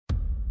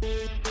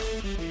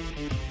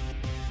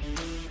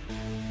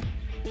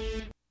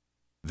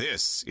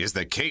This is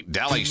the Kate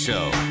Dalley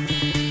Show.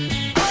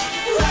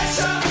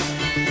 Pressure,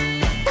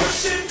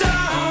 pushing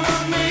down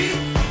on me,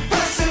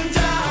 pressing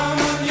down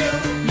on you.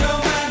 No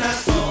man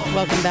has fallen.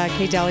 Welcome back,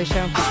 Kate Dalley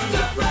Show.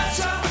 Under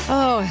pressure.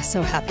 Oh,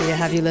 so happy to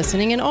have you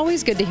listening, and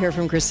always good to hear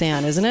from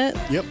Chrisanne, isn't it?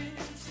 Yep.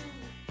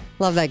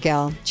 Love that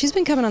gal. She's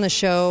been coming on the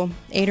show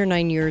 8 or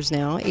 9 years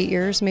now, 8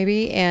 years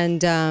maybe,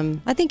 and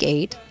I think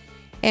 8.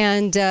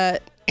 And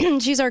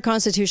she's our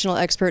constitutional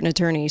expert and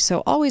attorney,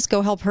 so always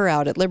go help her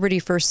out at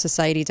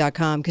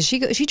libertyfirstsociety.com because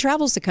she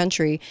travels the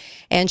country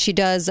and she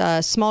does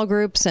small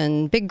groups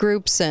and big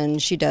groups,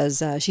 and she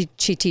does she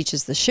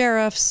teaches the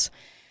sheriffs.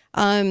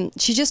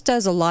 She just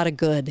does a lot of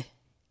good.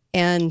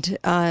 And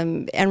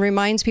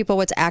reminds people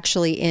what's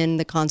actually in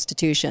the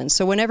Constitution.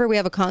 So whenever we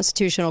have a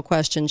constitutional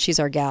question, she's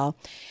our gal.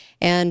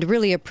 And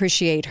really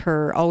appreciate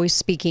her always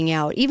speaking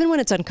out, even when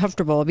it's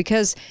uncomfortable,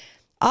 because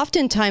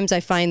oftentimes I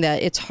find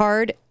that it's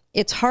hard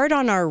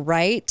on our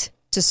right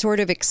to sort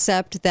of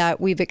accept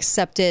that we've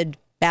accepted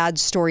bad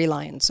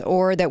storylines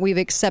or that we've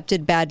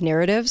accepted bad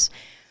narratives.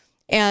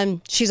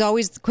 And she's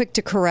always quick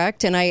to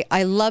correct. And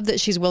I love that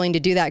she's willing to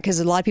do that because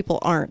a lot of people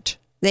aren't.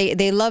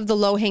 They love the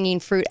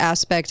low-hanging fruit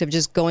aspect of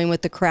just going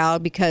with the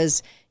crowd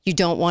because you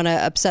don't want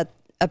to upset,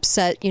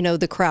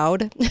 the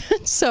crowd.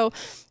 So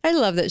I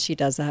love that she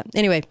does that.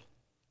 Anyway,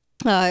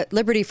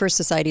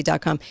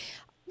 libertyfirstsociety.com.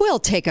 We'll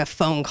take a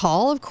phone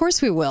call. Of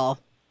course we will.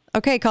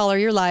 Okay, caller,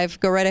 you're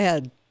live. Go right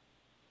ahead.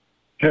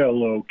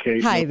 Hello,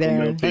 Kate. Hi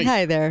there. Hey.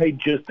 Hi there. I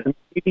just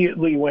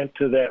immediately went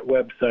to that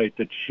website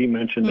that she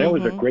mentioned. That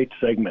was a great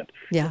segment.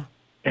 Yeah.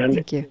 And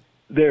thank you.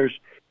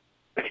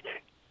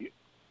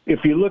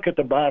 If you look at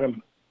the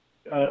bottom,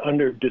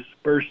 under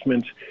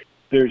disbursements,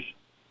 there's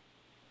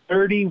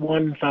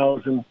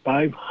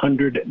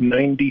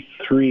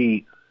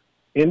 31,593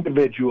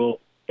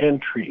 individual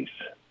entries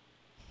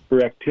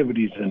for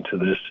activities into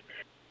this,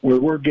 where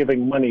we're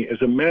giving money.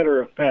 As a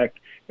matter of fact,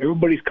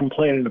 everybody's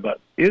complaining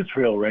about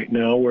Israel right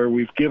now, where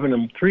we've given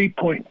them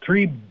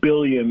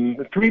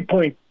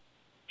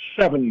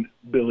 3.7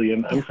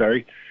 billion, I'm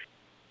sorry.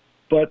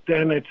 But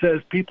then it says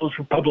People's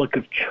Republic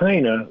of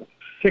China,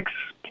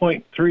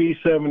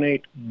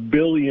 $6.378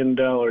 billion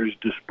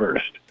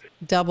dispersed.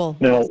 Double.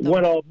 Now,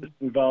 what all this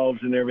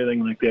involves and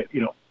everything like that,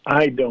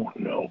 I don't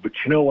know. But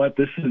you know what?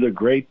 This is a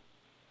great,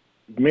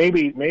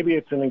 maybe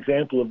it's an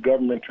example of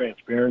government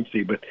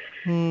transparency. But,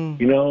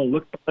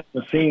 look behind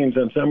the scenes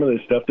on some of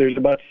this stuff. There's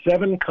about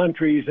 7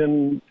 countries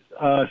in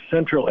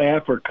Central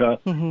Africa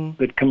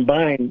that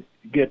combined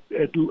get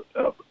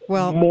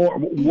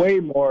way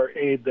more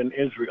aid than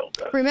Israel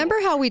does. Remember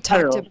how we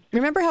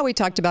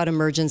talked about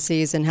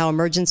emergencies and how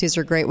emergencies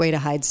are a great way to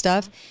hide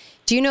stuff?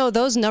 Do you know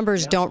those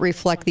numbers don't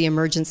reflect the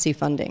emergency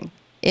funding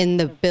in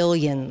the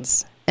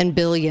billions and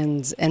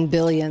billions and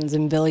billions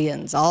and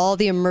billions? All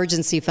the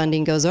emergency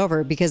funding goes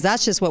over because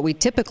that's just what we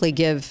typically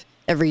give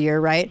every year,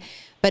 right?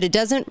 But it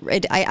doesn't.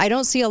 I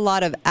don't see a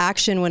lot of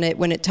action when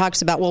it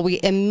talks about, well, we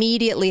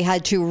immediately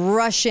had to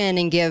rush in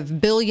and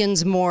give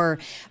billions more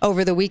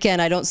over the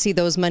weekend. I don't see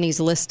those monies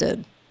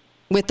listed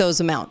with those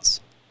amounts.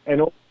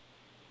 And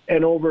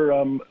over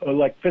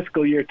like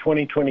fiscal year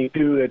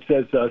 2022, it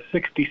says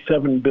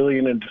 67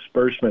 billion in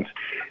disbursements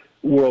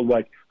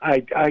worldwide.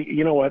 I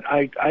you know what?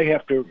 I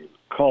have to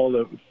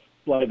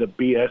fly the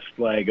BS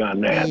flag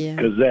on that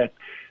because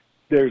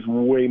there's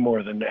way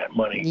more than that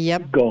money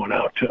going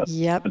out to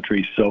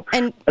countries. So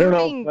and I don't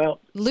know. Well,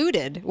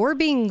 looted. We're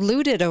being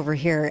looted over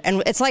here.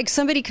 And it's like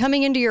somebody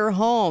coming into your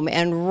home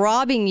and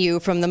robbing you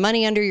from the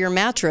money under your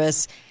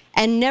mattress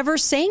and never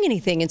saying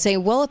anything and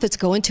saying, well, if it's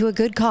going to a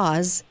good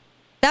cause,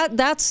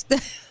 that's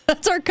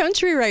our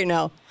country right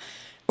now.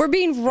 We're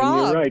being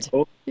robbed.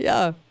 You're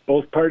right.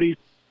 Both parties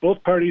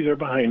are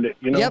behind it,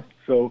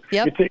 So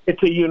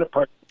it's a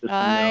uniparty.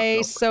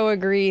 I so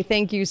agree.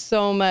 Thank you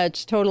so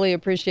much. Totally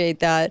appreciate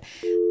that.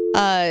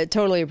 Yeah,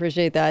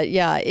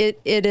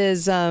 it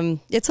is.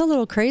 It's a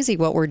little crazy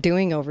what we're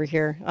doing over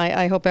here.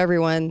 I hope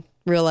everyone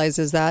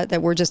realizes that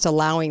we're just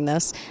allowing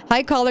this.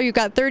 Hi, caller. You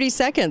got 30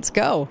 seconds.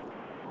 Go.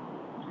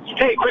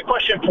 Hey, quick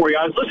question for you.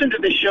 I was listening to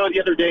this show the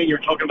other day, and you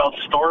were talking about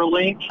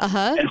Starlink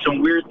and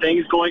some weird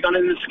things going on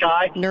in the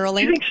sky. Neuralink?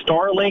 Do you think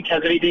Starlink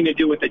has anything to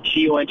do with the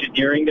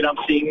geoengineering that I'm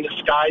seeing in the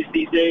skies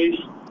these days?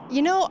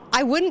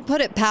 I wouldn't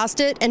put it past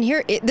it. And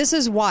this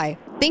is why.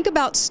 Think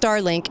about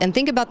Starlink and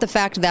think about the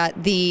fact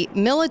that the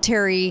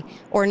military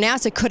or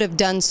NASA could have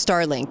done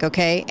Starlink,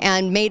 okay,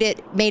 and made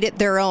it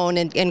their own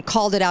and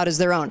called it out as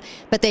their own.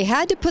 But they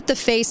had to put the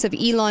face of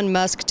Elon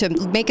Musk to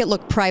make it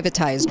look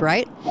privatized,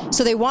 right?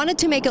 So they wanted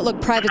to make it look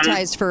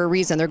privatized for a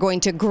reason. They're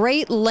going to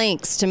great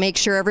lengths to make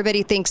sure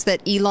everybody thinks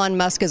that Elon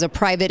Musk is a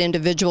private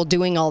individual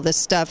doing all this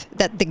stuff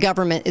that the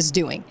government is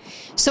doing.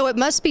 So it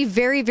must be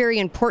very, very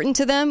important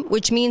to them,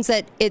 which means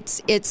that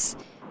there's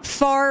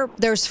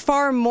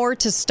far more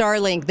to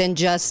Starlink than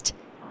just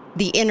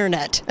the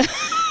internet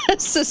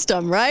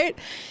system, right?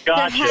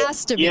 Gotcha. There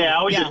has to be. Yeah,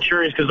 I was just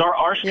curious because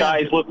our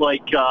skies look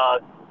like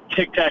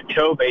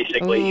tic-tac-toe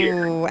basically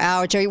here. Ooh,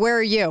 ouch. Where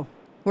are you?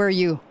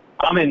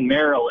 I'm in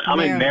Maryland. And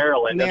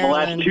the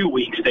last Maryland. 2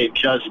 weeks, you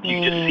just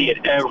see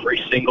it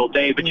every single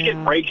day. But you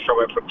get breaks from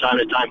it from time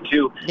to time,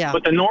 too. Yeah.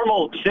 But the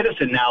normal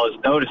citizen now is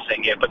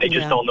noticing it, but they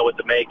just don't know what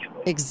to make.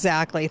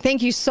 Exactly.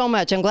 Thank you so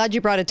much. I'm glad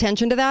you brought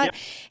attention to that. Yep.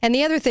 And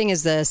the other thing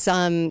is this.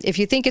 If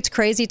you think it's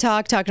crazy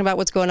talking about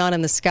what's going on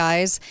in the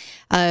skies,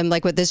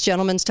 like what this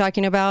gentleman's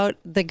talking about,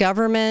 the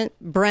government,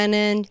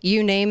 Brennan,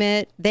 you name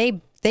it,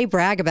 they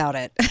brag about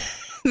it.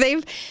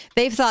 They've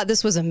thought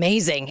this was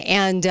amazing,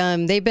 and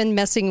they've been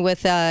messing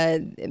with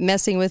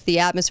the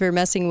atmosphere,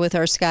 messing with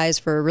our skies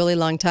for a really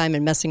long time,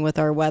 and messing with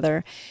our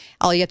weather.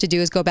 All you have to do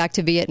is go back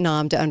to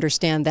Vietnam to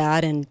understand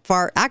that, and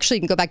actually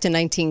you can go back to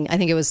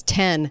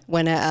 10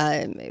 when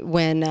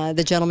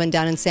the gentleman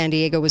down in San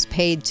Diego was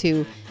paid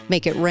to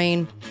make it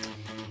rain.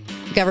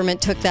 The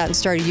government took that and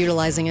started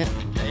utilizing it.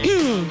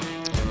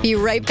 Be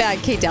right back,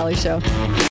 Kate Dalley Show.